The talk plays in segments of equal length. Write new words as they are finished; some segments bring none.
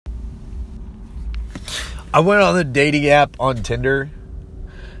I went on the dating app on Tinder.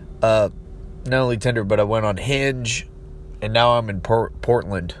 Not only Tinder, but I went on Hinge, and now I'm in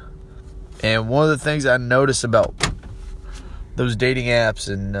Portland. And one of the things I notice about those dating apps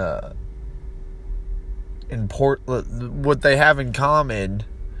in Portland, what they have in common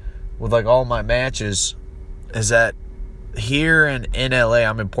with like all my matches, is that here in LA,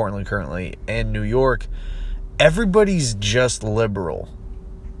 I'm in Portland currently, and New York, everybody's just liberal.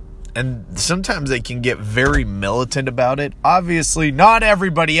 And sometimes they can get very militant about it. Obviously, not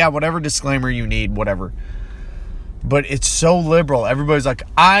everybody, whatever disclaimer you need, whatever. But it's so liberal. Everybody's like,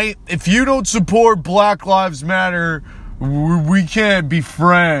 if you don't support Black Lives Matter, we can't be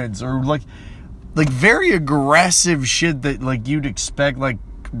friends. Or like very aggressive shit that like you'd expect like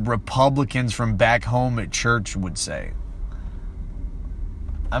Republicans from back home at church would say.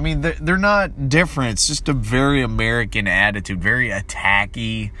 I mean, they're not different. It's just a very American attitude, very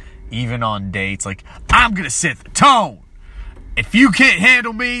attacky, even on dates. Like, I'm going to set the tone. If you can't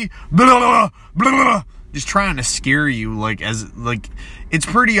handle me, blah, blah, blah, blah. Just trying to scare you. It's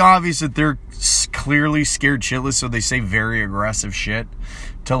pretty obvious that they're clearly scared shitless, so they say very aggressive shit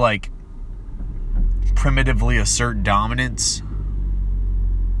to, like, primitively assert dominance.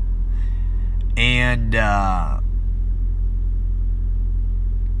 And,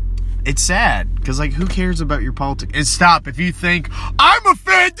 it's sad, because, like, who cares about your politics? And stop, if you think, I'm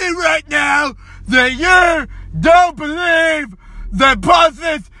offended right now that you don't believe that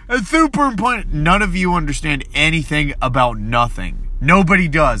politics is super important. None of you understand anything about nothing. Nobody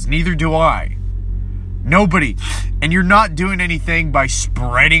does. Neither do I. Nobody. And you're not doing anything by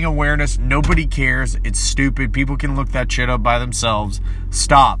spreading awareness. Nobody cares. It's stupid. People can look that shit up by themselves.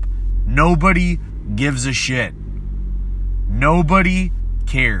 Stop. Nobody gives a shit. Nobody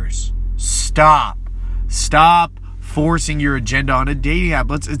cares. Stop forcing your agenda on a dating app.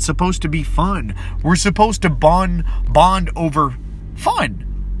 It's supposed to be fun. We're supposed to bond over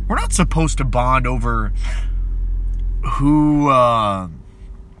fun. We're not supposed to bond over who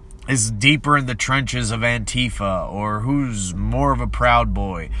is deeper in the trenches of Antifa, or who's more of a Proud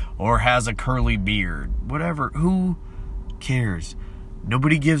Boy, or has a curly beard. Whatever. Who cares?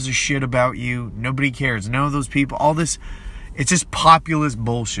 Nobody gives a shit about you. Nobody cares. None of those people. All this, it's just populist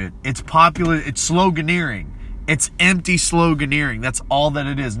bullshit. It's sloganeering. It's empty sloganeering. That's all that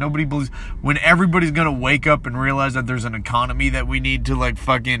it is. Nobody believes. When everybody's going to wake up and realize that there's an economy that we need to, like,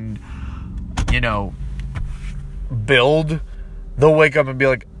 fucking, build, they'll wake up and be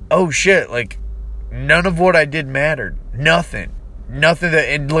like, oh shit, like, none of what I did mattered. Nothing that,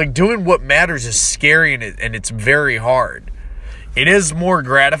 and like, doing what matters is scary, and it's very hard. It is more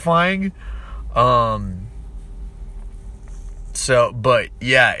gratifying. But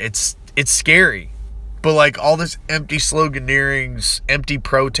yeah, it's scary. But like all this empty sloganeerings, empty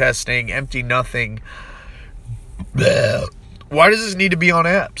protesting, empty nothing. Bleh. Why does this need to be on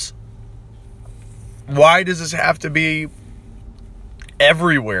apps? Why does this have to be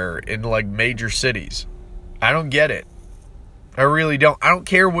everywhere in like major cities? I don't get it. I really don't. I don't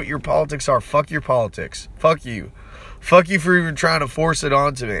care what your politics are. Fuck your politics. Fuck you. Fuck you for even trying to force it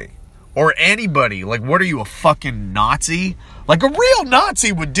onto me. Or anybody. Like, what are you, a fucking Nazi? Like, a real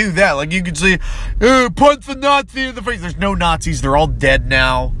Nazi would do that. Like, you could say, punch the Nazi in the face. There's no Nazis. They're all dead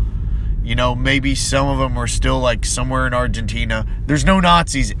now. Maybe some of them are still, like, somewhere in Argentina. There's no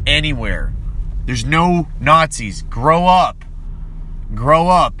Nazis anywhere. There's no Nazis. Grow up. Grow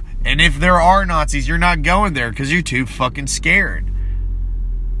up. And if there are Nazis, you're not going there because you're too fucking scared.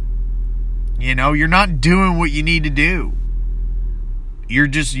 You're not doing what you need to do. You're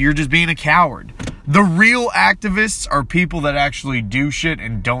just being a coward. The real activists are people that actually do shit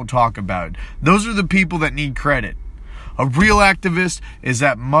and don't talk about it. Those are the people that need credit. A real activist is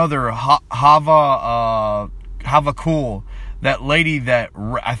that mother, Hava Cool, that lady that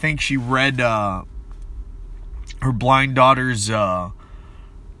I think she read her blind daughter's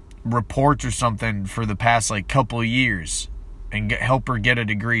reports or something for the past like couple of years and help her get a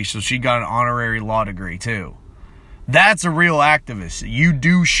degree. So she got an honorary law degree too. That's a real activist. You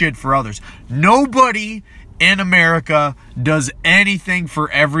do shit for others. Nobody in America does anything for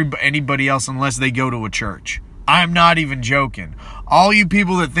anybody else unless they go to a church. I'm not even joking. All you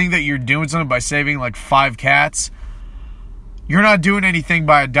people that think that you're doing something by saving like 5 cats, you're not doing anything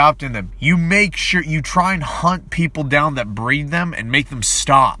by adopting them. You make sure you try and hunt people down that breed them and make them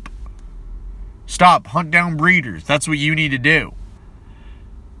stop. Stop. Hunt down breeders. That's what you need to do.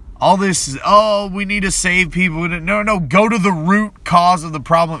 All this is, we need to save people. No. Go to the root cause of the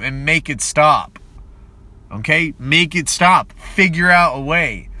problem and make it stop. Okay? Make it stop. Figure out a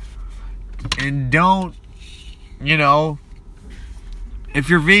way. And don't, If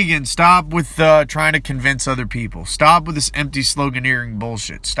you're vegan, stop with trying to convince other people. Stop with this empty sloganeering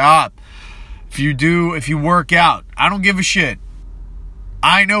bullshit. Stop. If you work out, I don't give a shit.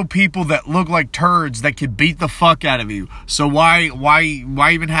 I know people that look like turds that could beat the fuck out of you. So why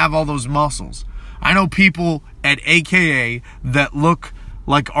even have all those muscles? I know people at AKA that look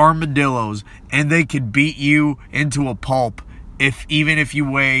like armadillos and they could beat you into a pulp even if you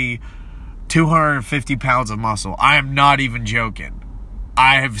weigh 250 pounds of muscle. I am not even joking.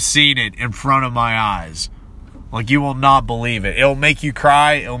 I have seen it in front of my eyes. Like, you will not believe it. It'll make you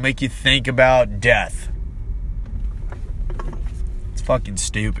cry. It'll make you think about death. It's fucking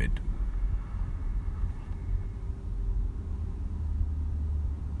stupid.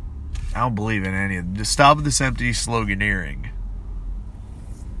 I don't believe in any of it. Just stop with this empty sloganeering.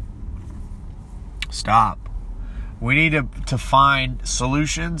 Stop. We need to find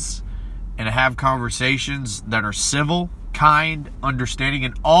solutions and have conversations that are civil, kind, understanding,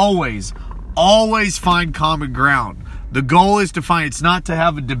 and always find common ground. The goal is to find, it's not to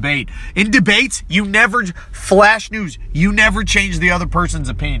have a debate. In debates, you never flash news. You never change the other person's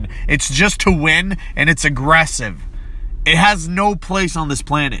opinion. It's just to win, and it's aggressive. It has no place on this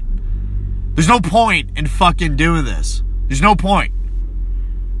planet. There's no point in fucking doing this. There's no point.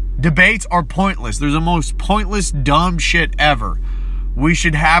 Debates are pointless. They're the most pointless, dumb shit ever. We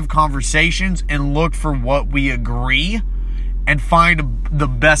should have conversations and look for what we agree and find the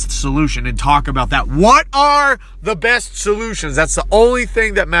best solution and talk about that. What are the best solutions? That's the only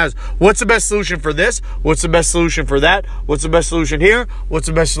thing that matters. What's the best solution for this? What's the best solution for that? What's the best solution here? What's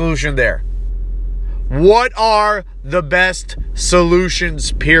the best solution there? What are the best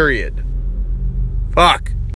solutions, period? Fuck.